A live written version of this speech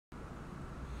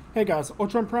Hey guys,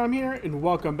 Ultron Prime here, and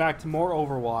welcome back to more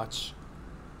Overwatch.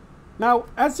 Now,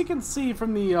 as you can see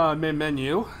from the main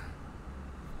menu,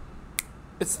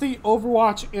 it's the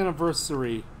Overwatch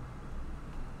Anniversary.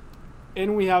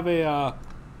 And we have a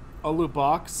loot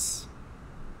box.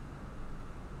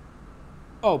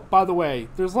 Oh, by the way,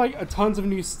 there's like a tons of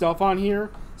new stuff on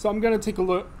here, so I'm gonna take a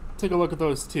look at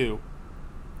those too.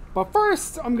 But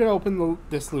first, I'm gonna open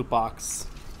this loot box.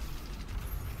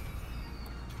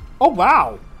 Oh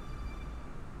wow!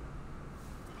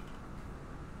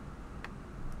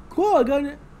 Cool,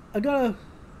 I got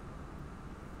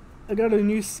a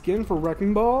new skin for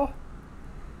Wrecking Ball.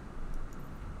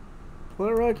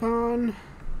 Player icon.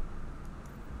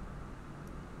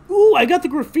 Ooh, I got the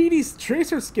Graffiti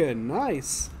Tracer skin.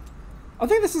 Nice. I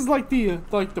think this is like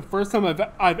the first time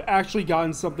I've actually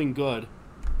gotten something good.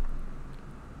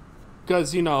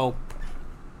 Because, you know,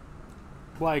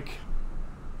 like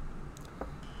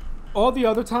all the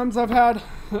other times I've had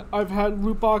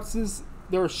loot boxes,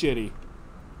 they're shitty.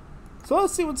 So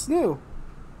let's see what's new.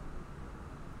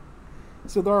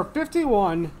 So there are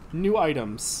 51 new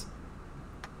items.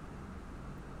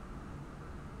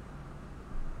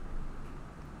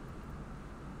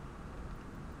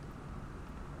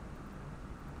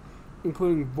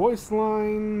 Including voice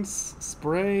lines,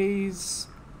 sprays,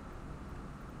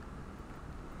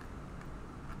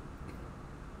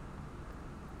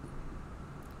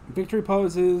 victory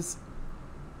poses,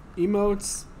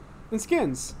 emotes, and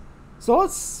skins. So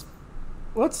let's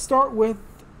start with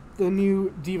the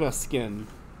new Diva skin.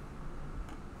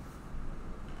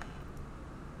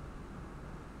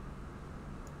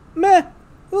 Meh, it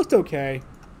looked okay.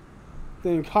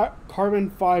 Then carbon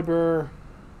fiber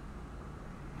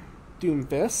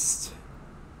Doomfist,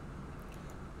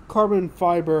 carbon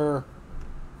fiber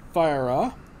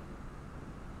Pharah.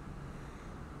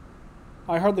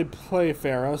 I hardly play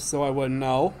Pharah, so I wouldn't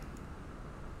know.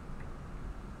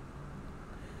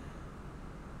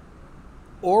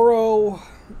 Oro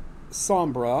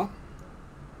Sombra,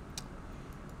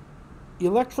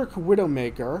 Electric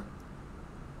Widowmaker.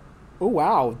 Oh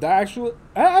wow, that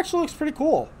actually looks pretty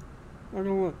cool. Not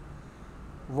gonna look.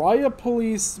 Raya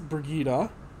Police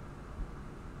Brigida.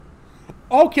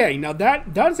 Okay, now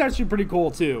that's actually pretty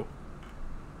cool too.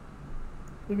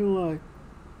 Look at like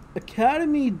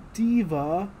Academy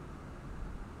Diva.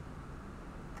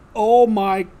 Oh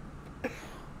my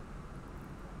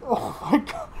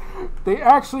god. They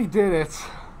actually did it.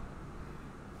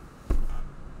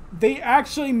 They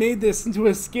actually made this into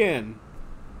a skin.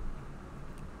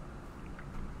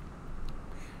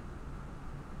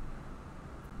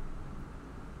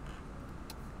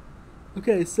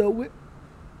 Okay, so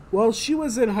while she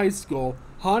was in high school,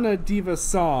 Hana Diva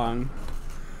Song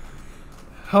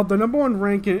held the #1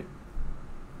 rank in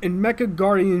Mecha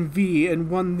Guardian V and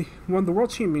won the World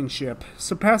Championship,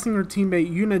 surpassing her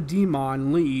teammate Yuna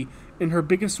Demon Lee and her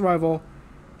biggest rival,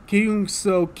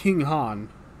 Kyung-So King Han.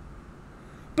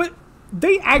 But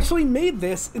they actually made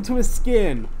this into a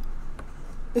skin.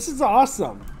 This is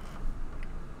awesome.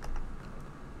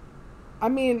 I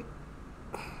mean,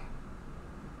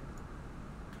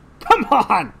 come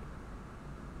on!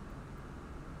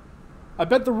 I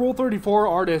bet the Rule 34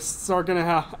 artists are gonna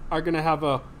have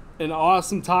an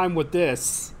awesome time with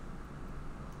this.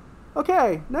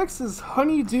 Okay, next is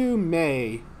Honeydew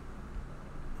May.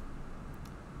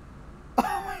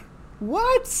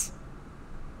 What?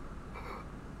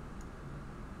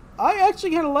 I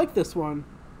actually kind of like this one.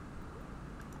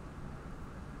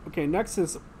 Okay, next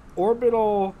is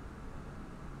Orbital.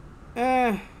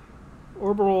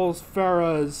 Orbital's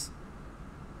Pharah's.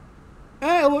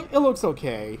 It looks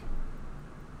okay.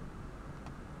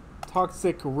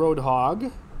 Toxic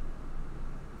Roadhog.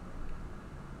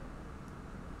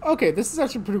 Okay, this is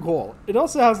actually pretty cool. It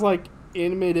also has like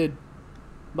animated,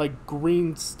 like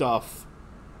green stuff.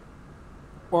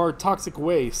 Or toxic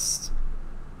waste.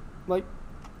 Like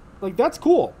that's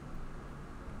cool.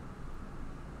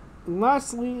 And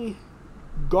lastly,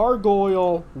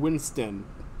 Gargoyle Winston.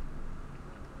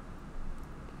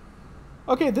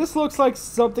 Okay, this looks like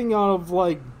something out of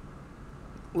like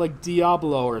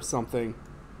Diablo or something.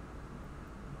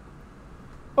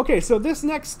 Okay, so this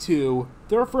next two,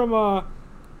 they're for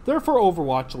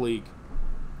Overwatch League.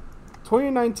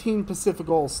 2019 Pacific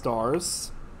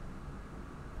All-Stars.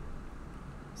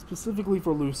 Specifically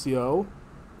for Lucio.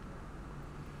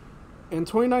 And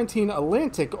 2019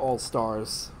 Atlantic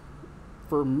All-Stars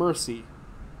for Mercy.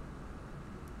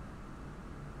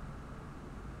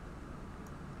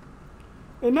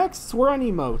 And next, we're on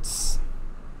emotes.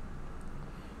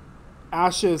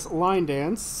 Ash's Line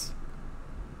Dance.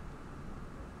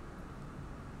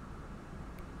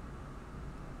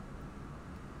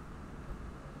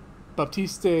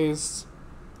 Baptiste's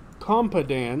Compa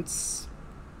Dance,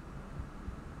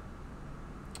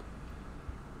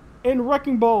 and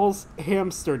Wrecking Ball's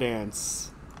Hamster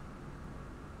Dance.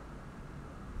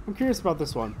 I'm curious about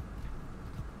this one.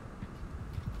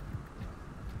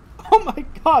 Oh my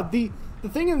god, the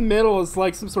thing in the middle is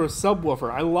like some sort of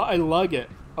subwoofer. I like it.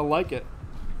 I like it.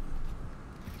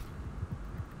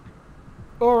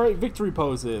 Alright, victory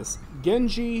poses.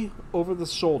 Genji over the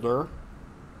shoulder.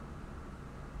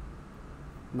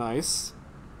 Nice.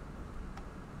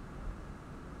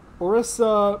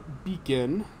 Orisa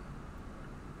Beacon.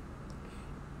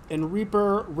 And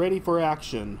Reaper ready for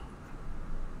action.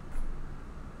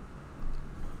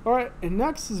 Alright, and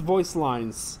next is voice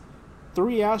lines.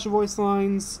 3 Ashe voice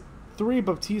lines, 3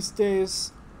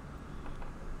 Baptistes,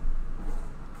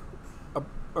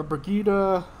 a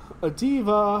Brigida, a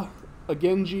Diva, a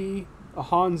Genji, a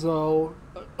Hanzo,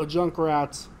 a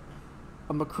Junkrat,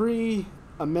 a McCree,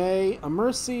 a Mei, a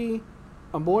Mercy,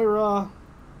 a Moira.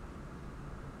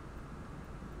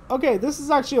 Okay, this is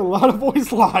actually a lot of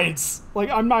voice lines. Like,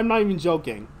 I'm not even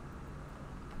joking.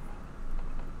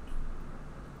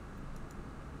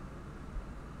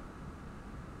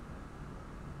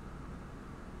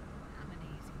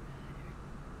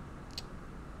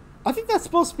 I think that's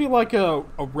supposed to be like a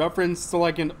reference to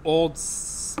like an old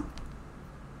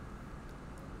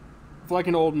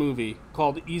movie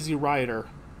called Easy Rider.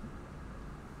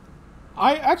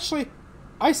 I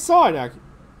saw it.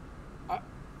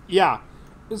 Yeah,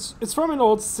 it's from an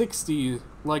old '60s,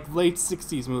 like late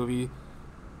 '60s movie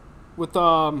with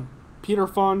Peter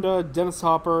Fonda, Dennis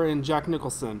Hopper, and Jack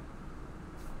Nicholson.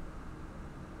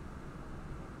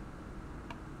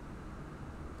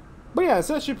 But yeah, it's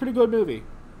actually a pretty good movie.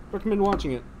 Recommend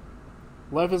watching it.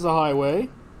 Life is a Highway.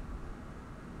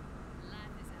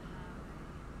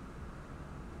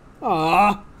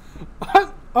 Ah,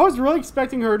 I was really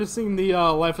expecting her to sing the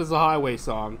 "Life is a Highway"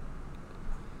 song.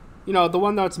 You know, the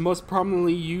one that's most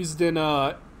prominently used in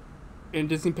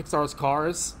Disney Pixar's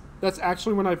Cars. That's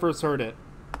actually when I first heard it.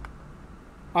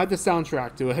 I had the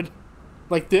soundtrack to it,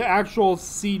 like the actual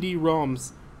CD-ROM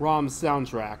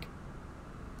soundtrack.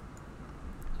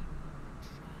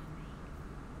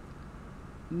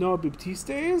 No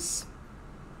Baptistes?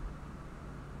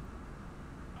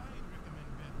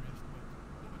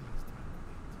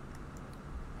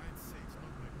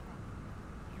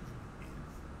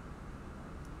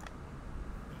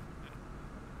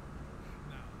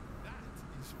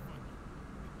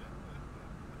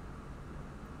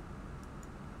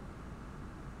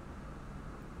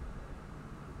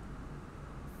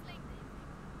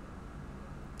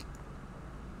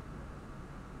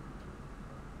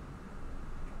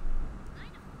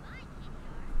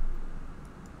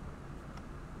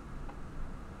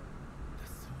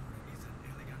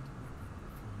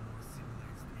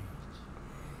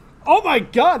 Oh my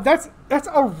god, that's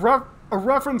a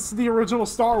reference to the original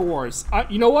Star Wars.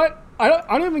 You know what? I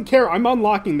don't even care. I'm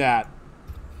unlocking that.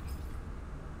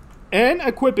 And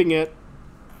equipping it.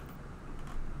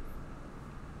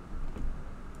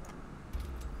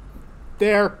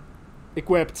 There.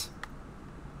 Equipped.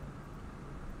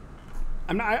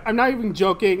 I'm not even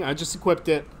joking. I just equipped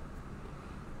it.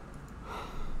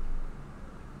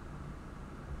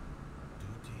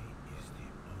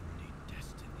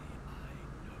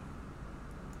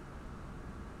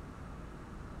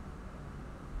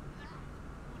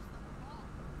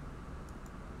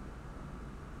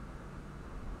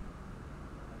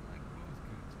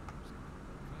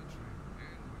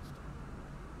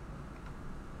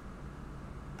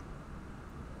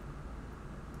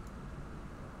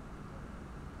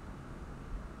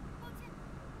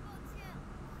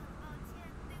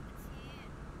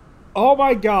 Oh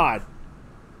my god.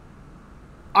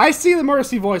 I see the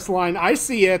Mercy voice line. I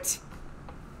see it.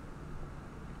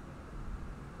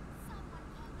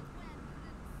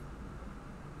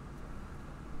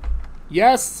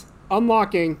 Yes.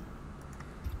 Unlocking.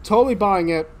 Totally buying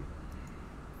it.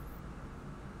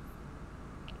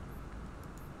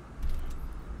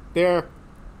 There.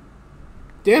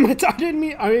 Damn it. I didn't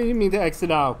mean to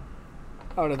exit out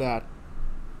of that.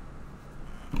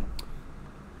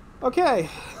 Okay.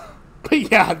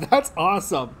 But yeah, that's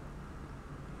awesome.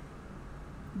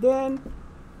 Then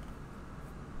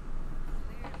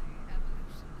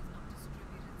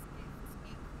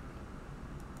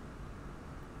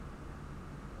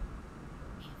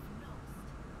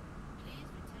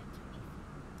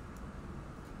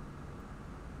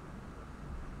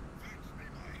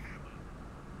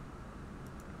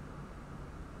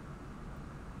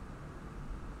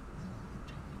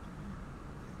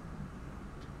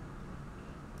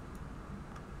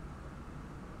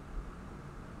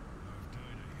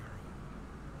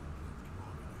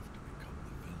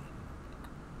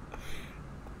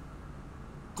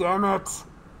Damn it.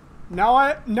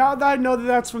 Now that I know that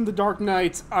that's from The Dark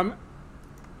Knight, I'm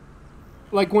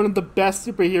like one of the best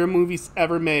superhero movies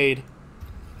ever made.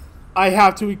 I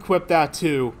have to equip that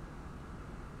too.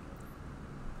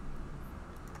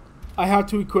 I have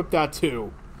to equip that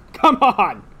too. Come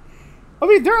on. I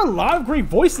mean, there are a lot of great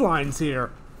voice lines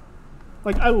here.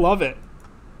 Like, I love it.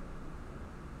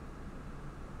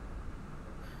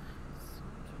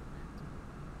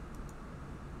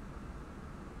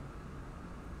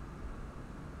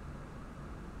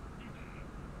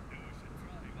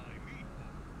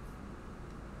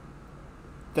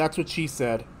 That's what she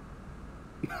said.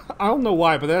 I don't know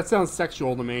why, but that sounds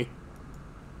sexual to me.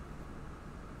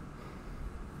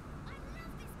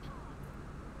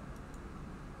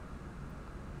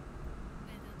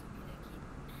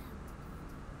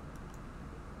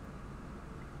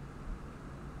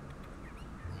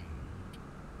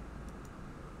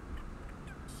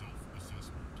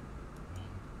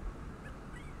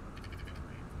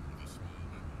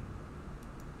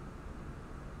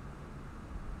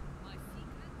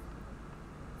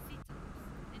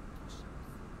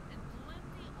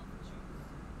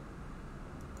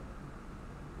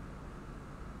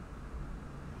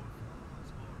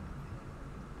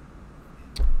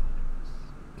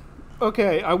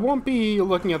 Okay, I won't be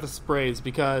looking at the sprays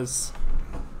because...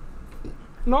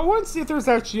 No, I want to see if there's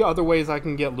actually other ways I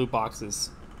can get loot boxes.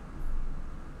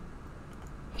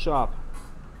 Shop.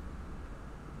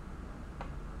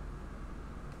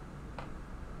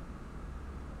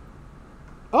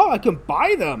 Oh, I can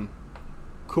buy them!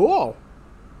 Cool.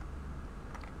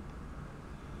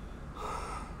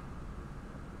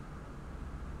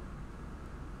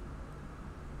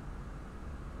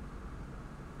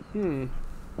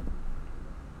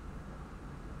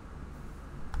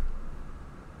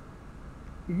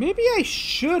 Maybe I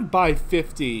should buy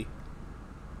 50.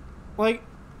 Like,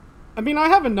 I mean, I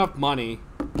have enough money.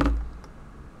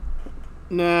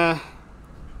 Nah.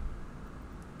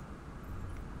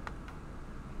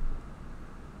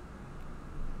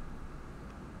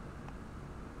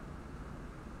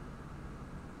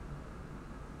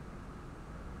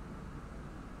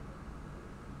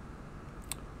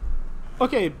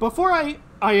 Okay, before I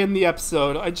end the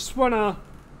episode, I just wanna...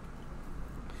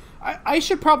 I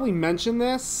should probably mention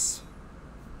this.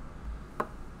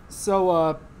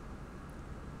 So,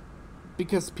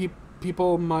 because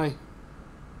people might...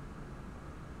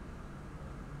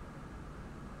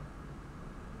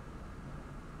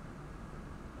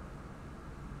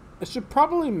 I should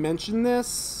probably mention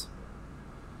this.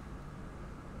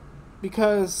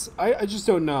 Because I just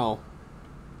don't know.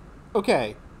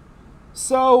 Okay.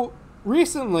 So,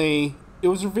 recently, it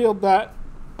was revealed that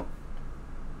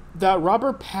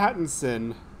Robert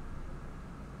Pattinson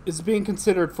is being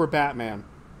considered for Batman.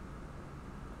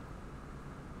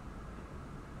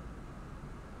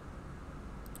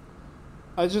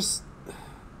 I just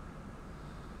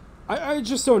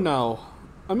don't know.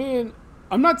 I mean,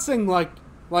 I'm not saying like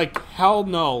hell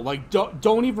no, like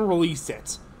don't even release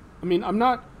it. I mean, I'm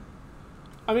not.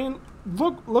 I mean,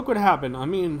 look what happened. I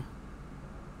mean,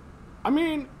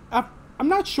 I'm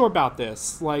not sure about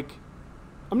this. Like,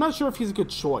 I'm not sure if he's a good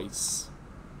choice.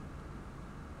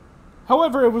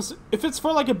 However, if it's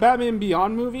for like a Batman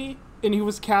Beyond movie and he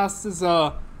was cast as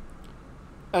Terry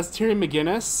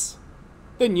McGinnis,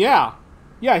 then yeah,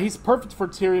 he's perfect for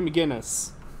Terry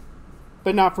McGinnis,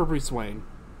 but not for Bruce Wayne.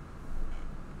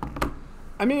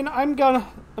 I mean, I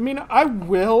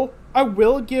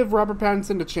will give Robert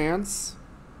Pattinson a chance,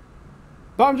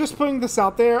 but I'm just putting this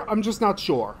out there. I'm just not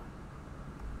sure.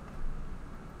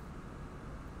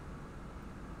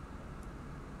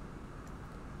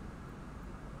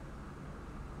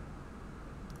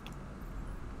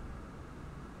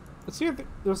 Let's see if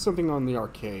there's something on the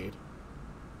arcade.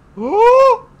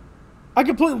 Oh! I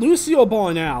can play Lucille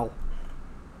Ball now.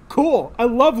 Cool. I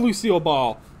love Lucille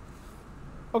Ball.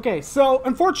 Okay, so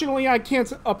unfortunately I can't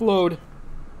upload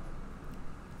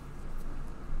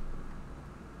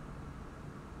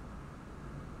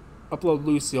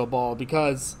Lucille Ball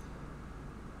because,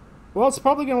 well, it's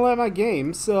probably gonna lag my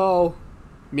game. So,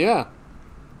 yeah,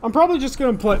 I'm probably just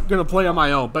gonna play on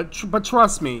my own. But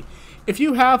trust me, if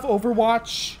you have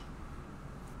Overwatch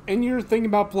and you're thinking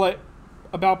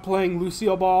about playing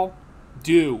Lucille Ball,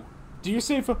 do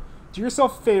yourself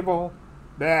a favor.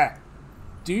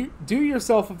 Do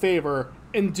yourself a favor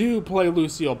and do play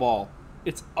Lucille Ball.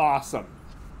 It's awesome.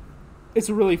 It's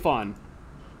really fun.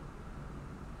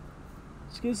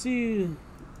 Let's go see.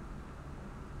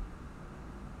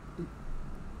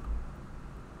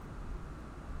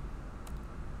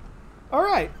 All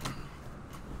right.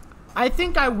 I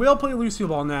think I will play Lucille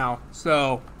Ball now.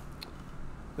 So,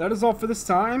 That is all for this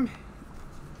time.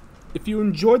 If you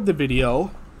enjoyed the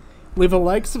video, leave a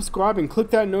like, subscribe, and click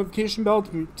that notification bell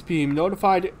to be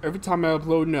notified every time I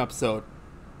upload an episode.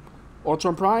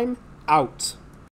 Ultron Prime, out.